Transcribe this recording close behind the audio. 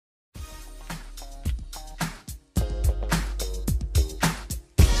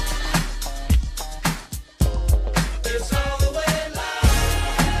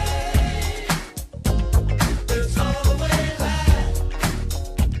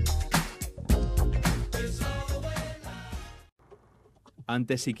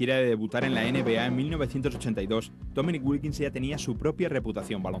Antes siquiera de debutar en la NBA en 1982, Dominique Wilkins ya tenía su propia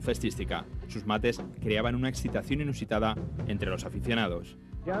reputación baloncestística. Sus mates creaban una excitación inusitada entre los aficionados.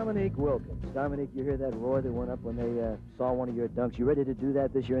 Dominique Wilkins. Dominique, you hear that roar that went up when they saw one of your dunks. You ready to do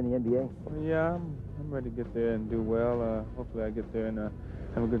that this year in the NBA? Yeah, I'm ready to get there and do well. Hopefully I get there and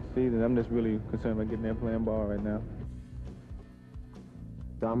have a good season. I'm just really concerned about getting there and playing ball right now.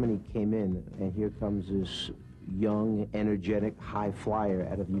 Dominique came in, and here comes this young, energetic, high flyer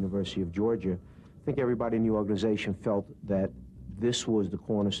out of the University of Georgia. I think everybody in the organization felt that this was the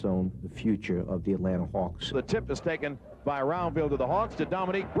cornerstone, the future of the Atlanta Hawks. The tip is taken by Roundfield to the Hawks, to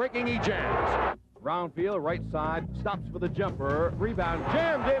Dominique, breaking, he jams. Roundfield, right side, stops for the jumper, rebound,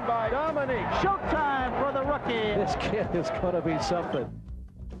 jammed in by Dominique. Showtime for the rookie. This kid is going to be something.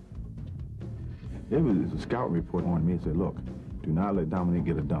 There was a scout report on me and said, look, do not let Dominique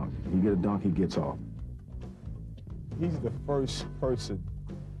get a dunk. He get a dunk, he gets off. He's the first person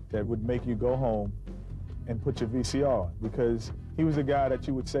that would make you go home and put your VCR on, because he was a guy that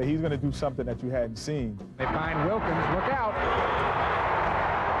you would say he's going to do something that you hadn't seen. They find Wilkins, look out.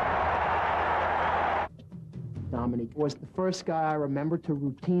 Dominique was the first guy I remember to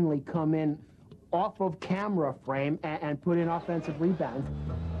routinely come in off of camera frame and put in offensive rebounds.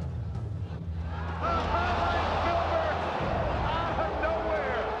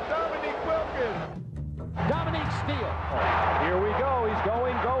 Dominique steal. Here we go. He's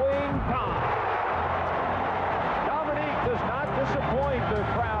going. Tom. Dominique does not disappoint the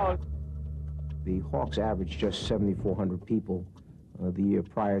crowd. The Hawks averaged just 7,400 people the year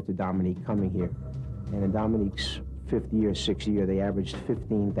prior to Dominique coming here. And in Dominique's fifth year, sixth year, they averaged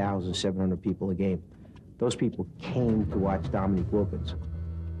 15,700 people a game. Those people came to watch Dominique Wilkins.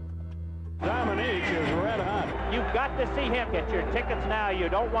 Dominique is red hot. You've got to see him. Get your tickets now. You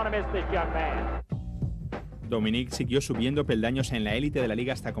don't want to miss this young man. Dominique siguió subiendo peldaños en la élite de la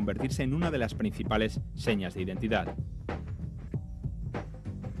liga hasta convertirse en una de las principales señas de identidad.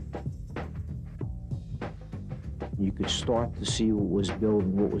 You could start to see what was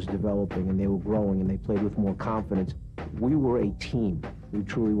building, what was developing, and they were growing, and they played with more confidence. We were a team. We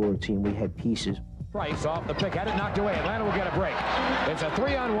truly were a team. We had pieces. Price off the pick, had it knocked away. Atlanta will get a break. It's a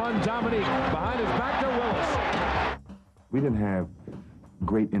 3-on-1. Dominique behind his back to Willis. We didn't have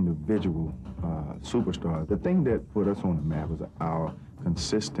great individual superstars. The thing that put us on the map was our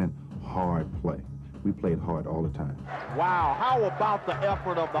consistent, hard play. We played hard all the time. Wow, how about the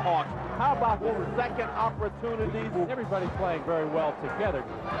effort of the Hawks? How about those second opportunities? Everybody playing very well together.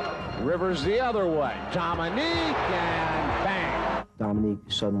 Rivers the other way. Dominique, and bang! Dominique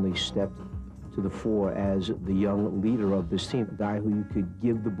suddenly stepped to the fore as the young leader of this team, a guy who you could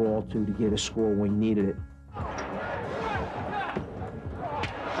give the ball to get a score when you needed it.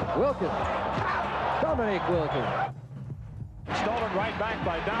 Wilkins. Dominique Wilkins. Stolen right back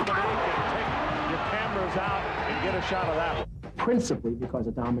by Dominique, and take your cameras out and get a shot of that one. Principally because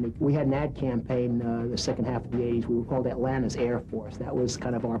of Dominique. We had an ad campaign the second half of the 80s. We were called Atlanta's Air Force. That was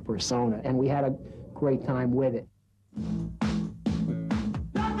kind of our persona, and we had a great time with it.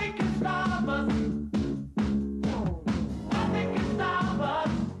 Nothing can stop us. Nothing can stop us.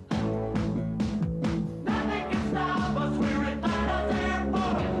 Nothing can stop us. We're Atlanta's Air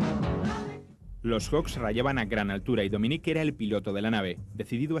Force. Los Hawks rayaban a gran altura y Dominique era el piloto de la nave,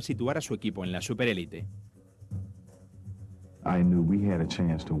 decidido a situar a su equipo en la superélite. I knew we had a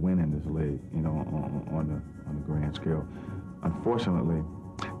chance to win in this league, you know, on the grand scale. Unfortunately,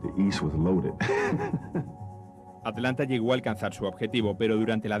 the East was loaded. Atlanta llegó a alcanzar su objetivo, pero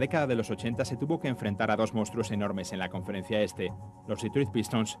durante la década de los 80 se tuvo que enfrentar a dos monstruos enormes en la conferencia este, los Detroit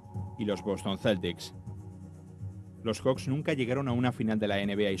Pistons y los Boston Celtics. Los Hawks nunca llegaron a una final de la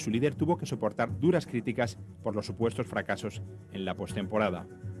NBA y su líder tuvo que soportar duras críticas por los supuestos fracasos en la postemporada.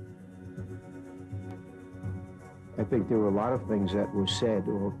 I think there were a lot of things that were said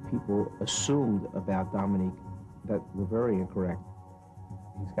or people assumed about Dominique that were very incorrect.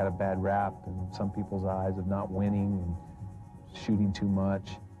 He's got a bad rap in some people's eyes of not winning and shooting too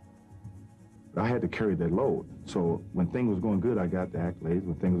much. I had to carry that load. So when things was going good, I got the accolades.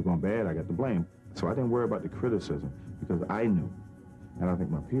 When things was going bad, I got the blame. So I didn't worry about the criticism because I knew, and I think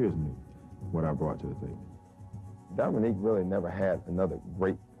my peers knew, what I brought to the table. Dominique really never had another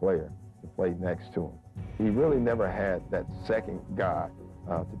great player to play next to him. He really never had that second guy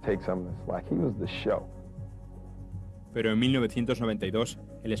to take some of the slack. He was the show. Pero en 1992,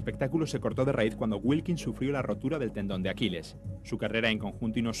 el espectáculo se cortó de raíz cuando Wilkins sufrió la rotura del tendón de Aquiles. Su carrera en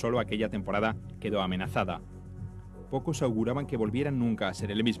conjunto y no solo aquella temporada quedó amenazada. Pocos auguraban que volvieran nunca a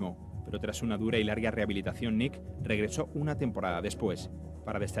ser el mismo, pero tras una dura y larga rehabilitación, Nick regresó una temporada después.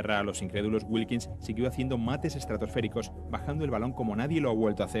 Para desterrar a los incrédulos, Wilkins siguió haciendo mates estratosféricos, bajando el balón como nadie lo ha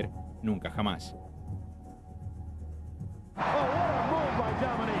vuelto a hacer, nunca jamás.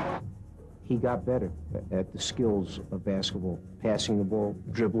 He got better at the skills of basketball, passing the ball,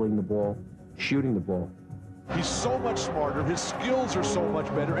 dribbling the ball, shooting the ball. He's so much smarter, his skills are so much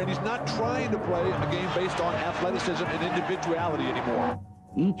better, and he's not trying to play a game based on athleticism and individuality anymore.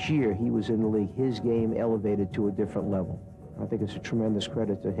 Each year he was in the league, his game elevated to a different level. I think it's a tremendous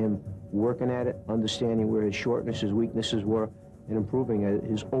credit to him working at it, understanding where his shortnesses, weaknesses were, and improving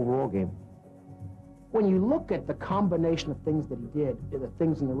his overall game. When you look at the combination of things that he did, the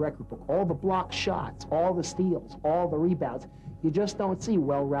things in the record book, all the block shots, all the steals, all the rebounds, you just don't see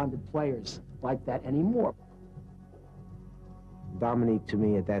well-rounded players like that anymore. Dominique, to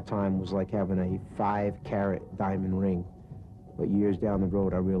me, at that time, was like having a 5-carat diamond ring. But years down the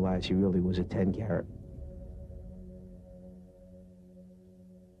road, I realized he really was a 10-carat.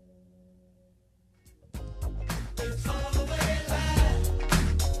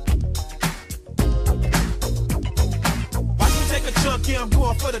 Yeah, I'm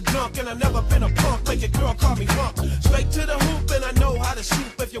going for the dunk, and I've never been a punk. Make a girl call me punk. Straight to the hoop, and I know how to shoot.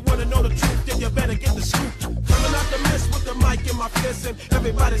 If you wanna know the truth, then you better get the scoop. Coming out the mist with the mic in my fist, and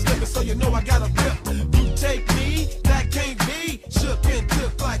everybody's looking, so you know I got a grip. You take me, that can't be. Shook and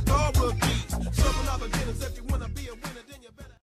took like all rookies.